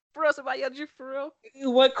 no, for real, somebody yelled at you for real?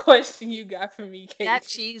 What question you got for me, KT?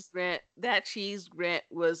 That cheese grant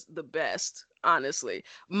was the best, honestly.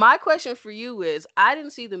 My question for you is, I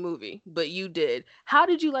didn't see the movie, but you did. How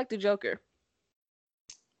did you like the Joker?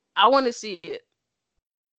 I want to see it.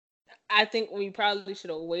 I think we probably should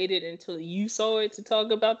have waited until you saw it to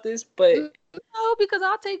talk about this, but No, because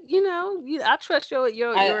I'll take, I trust I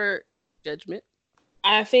your judgment.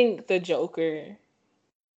 I think the Joker,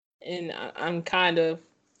 and I'm kind of,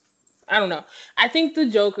 I don't know. I think the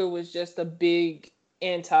Joker was just a big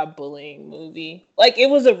anti-bullying movie. Like it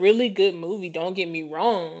was a really good movie, don't get me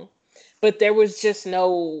wrong, but there was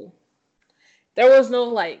no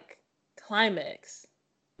like climax.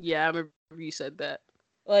 Yeah, I remember you said that.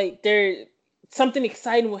 Like there something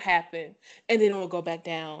exciting will happen and then it will go back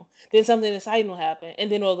down. Then something exciting will happen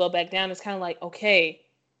and then it will go back down. It's kind of like, okay,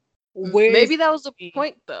 where's Maybe that was the the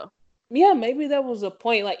point, though. yeah, maybe that was a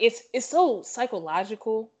point. Like it's so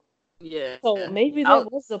psychological. Yeah, So maybe I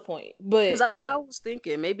that was the point. But because I was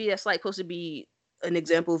thinking maybe that's like supposed to be an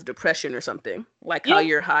example of depression or something, like how yeah,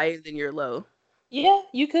 you're high and then you're low. yeah,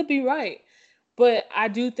 you could be right. But I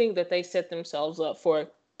do think that they set themselves up for a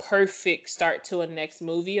perfect start to a next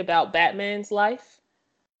movie about Batman's life.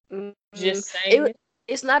 Mm, Just it saying.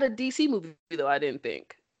 it's not a DC movie though. I didn't think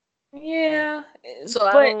Yeah, so.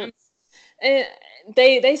 I but don't. and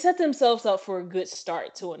they set themselves up for a good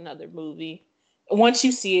start to another movie. Once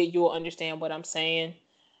you see it, you'll understand what I'm saying.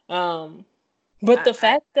 Um, but the I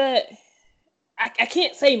fact that I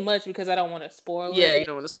can't say much because I don't want to spoil Yeah, you it.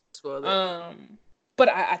 don't want to spoil it. But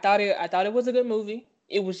I thought it was a good movie.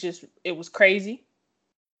 It was crazy.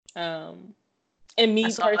 Um, and I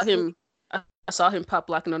saw him. I saw him pop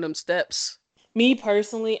locking on them steps. me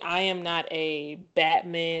personally, I am not a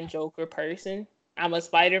Batman Joker person. I'm a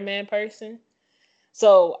Spider-Man person.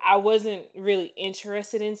 So I wasn't really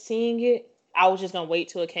interested in seeing it. I was just gonna wait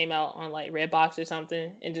till it came out on like Redbox or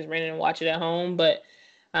something and just rent it and watch it at home. But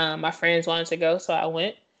my friends wanted to go, so I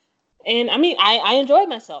went. And I mean, I enjoyed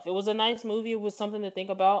myself. It was a nice movie. It was something to think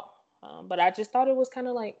about. But I just thought it was kind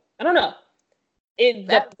of like I don't know.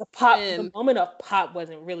 The moment of pop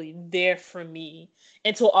wasn't really there for me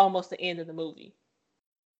until almost the end of the movie.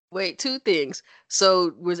 Wait, two things.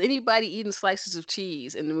 So, was anybody eating slices of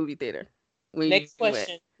cheese in the movie theater when Next you went?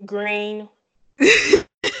 question. Green.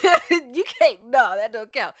 You can't. No, that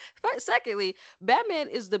don't count. Secondly, Batman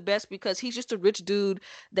is the best because he's just a rich dude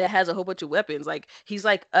that has a whole bunch of weapons. Like he's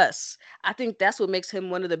like us. I think that's what makes him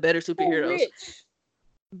one of the better superheroes. Rich.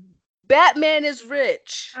 Batman is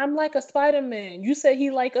rich. I'm like a Spider-Man. You said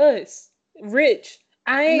he like us. Rich.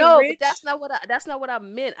 I ain't No, rich. but that's not what I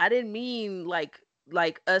meant. I didn't mean like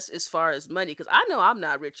us as far as money, because I know I'm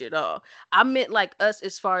not rich at all. I meant like us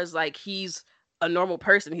as far as like he's a normal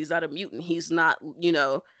person. He's not a mutant. He's not,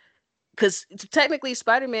 because technically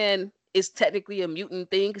Spider-Man is technically a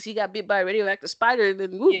mutant thing because he got bit by a radioactive spider and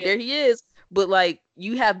then whoop, there he is. But like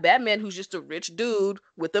you have Batman, who's just a rich dude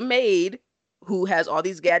with a maid who has all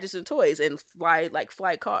these gadgets and toys and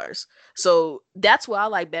fly cars. So that's why I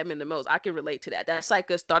like Batman the most. I can relate to that. That's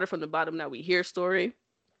like a started from the bottom, now we here story.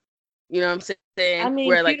 You know what I'm saying? I mean,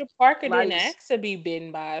 where Peter like Parker didn't ask to be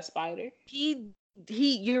bitten by a spider. He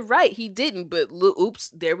you're right, he didn't, but look, oops,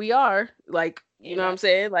 there we are. Like, you know what I'm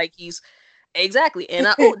saying? Like he's exactly. And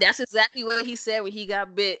that's exactly what he said when he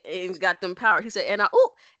got bit and got them power. He said, and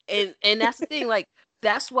that's the thing, like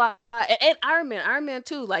that's why and Iron Man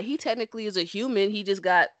too, like he technically is a human. He just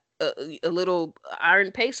got a little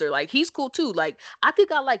iron pacer. Like he's cool too. Like I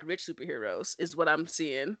think I like rich superheroes is what I'm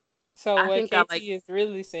seeing. So what KT is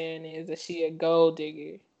really saying is that she a gold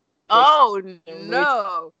digger. Oh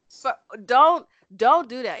no. So don't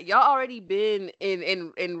do that. Y'all already been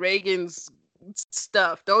in Reagan's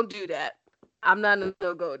stuff. Don't do that. I'm not a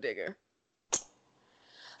no gold digger.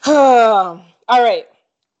 All right.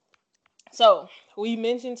 So we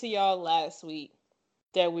mentioned to y'all last week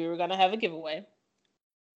that we were gonna have a giveaway.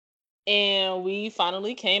 And we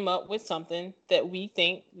finally came up with something that we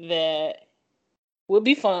think that would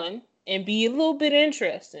be fun and be a little bit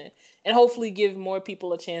interesting and hopefully give more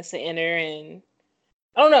people a chance to enter. And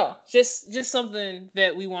I don't know, just something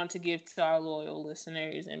that we want to give to our loyal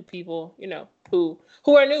listeners and people, who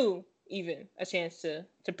are new, even a chance to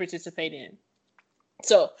participate in.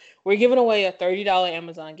 So we're giving away a $30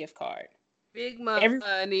 Amazon gift card. Big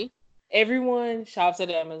money. Everyone shops at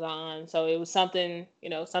Amazon, so it was something,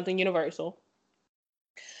 something universal.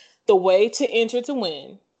 The way to enter to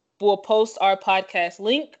win, we'll post our podcast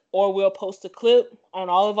link or we'll post a clip on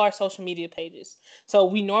all of our social media pages. So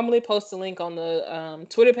we normally post a link on the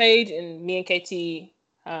Twitter page, and me and KT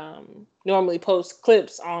normally post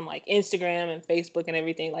clips on like Instagram and Facebook and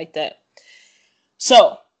everything like that.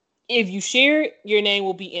 So if you share it, your name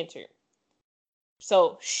will be entered.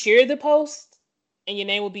 So share the post and your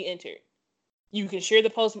name will be entered. You can share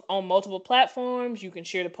the post on multiple platforms. You can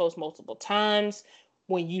share the post multiple times.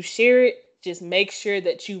 When you share it, just make sure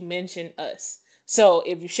that you mention us. So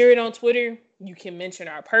if you share it on Twitter, you can mention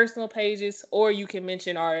our personal pages or you can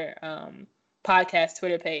mention our podcast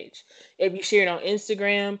Twitter page. If you share it on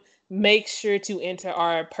Instagram, make sure to enter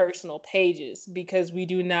our personal pages because we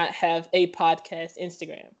do not have a podcast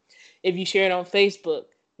Instagram. If you share it on Facebook,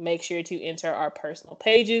 make sure to enter our personal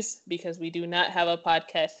pages because we do not have a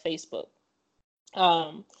podcast Facebook.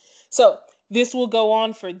 So this will go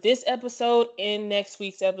on for this episode. In next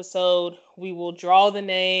week's episode, we will draw the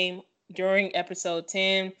name during episode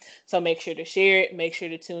 10. So make sure to share it. Make sure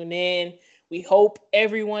to tune in. We hope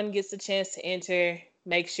everyone gets a chance to enter.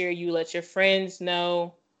 Make sure you let your friends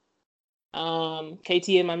know. KT,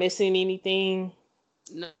 am I missing anything?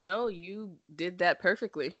 No, you did that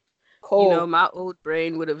perfectly. Cool. My old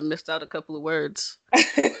brain would have missed out a couple of words.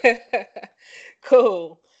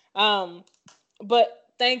 Cool. But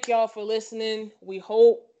thank y'all for listening. We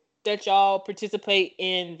hope that y'all participate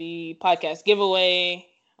in the podcast giveaway.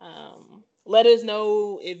 Let us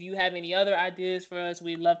know if you have any other ideas for us.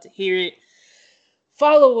 We'd love to hear it.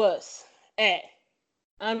 Follow us at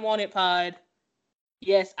Unwanted Pod.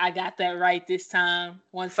 Yes, I got that right this time.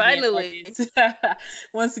 Finally.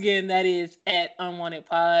 Once again, that is at Unwanted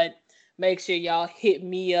Pod. Make sure y'all hit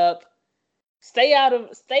me up. Stay out of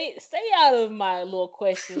my little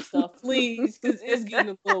question stuff, please, because it's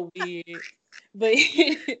getting a little weird. But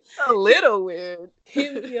a little weird.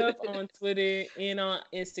 Hit me up on Twitter and on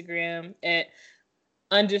Instagram at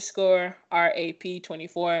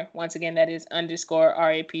 _RAP24. Once again, that is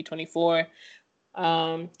 _RAP24.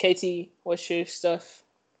 KT, what's your stuff?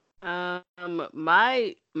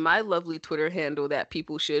 My lovely Twitter handle that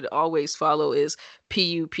people should always follow is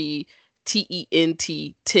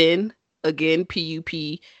PUPTENT10. Again,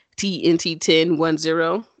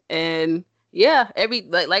 PUPTENT10. And yeah,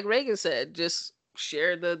 like Reagan said, just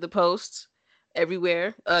share the posts.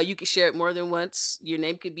 everywhere. You can share it more than once. Your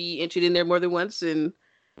name could be entered in there more than once, and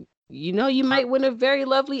you might win a very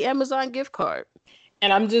lovely Amazon gift card.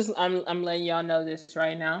 And I'm letting y'all know this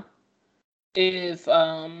right now. If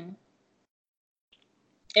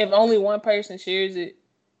only one person shares it,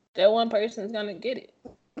 that one person is gonna get it.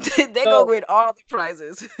 They go win all the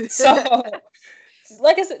prizes. So,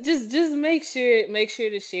 like I said, just make sure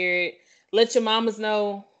to share it. Let your mamas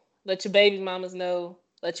know. Let your baby's mamas know.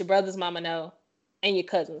 Let your brother's mama know, and your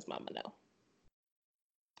cousin's mama know.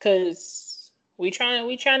 Cause we trying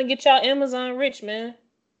to get y'all Amazon rich, man.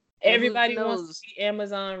 Everybody wants to be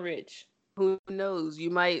Amazon rich. Who knows?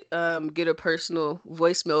 You might get a personal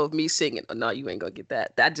voicemail of me singing. Oh, no, you ain't gonna get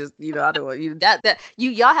that. That just I don't want you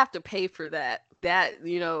y'all have to pay for that. That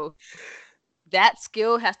that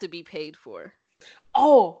skill has to be paid for.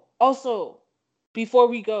 Oh, also, before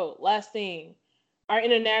we go, last thing. Our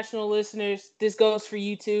international listeners, this goes for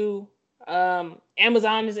you too.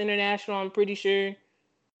 Amazon is international, I'm pretty sure.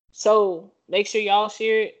 So make sure y'all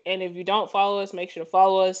share it. And if you don't follow us, make sure to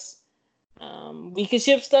follow us. We can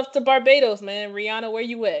ship stuff to Barbados, man. Rihanna, where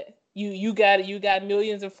you at? You got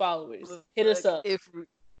millions of followers. Hit us up.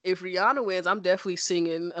 If Rihanna wins, I'm definitely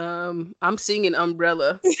singing. I'm singing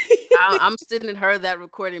Umbrella. I'm sending her that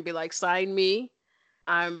recording and be like, sign me.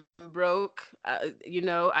 I'm broke.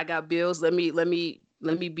 I got bills. Let me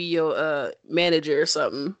be your manager or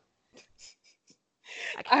something.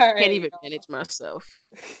 I can't even manage myself.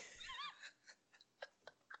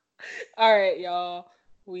 All right, y'all.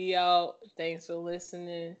 We out. Thanks for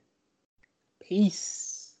listening. Peace.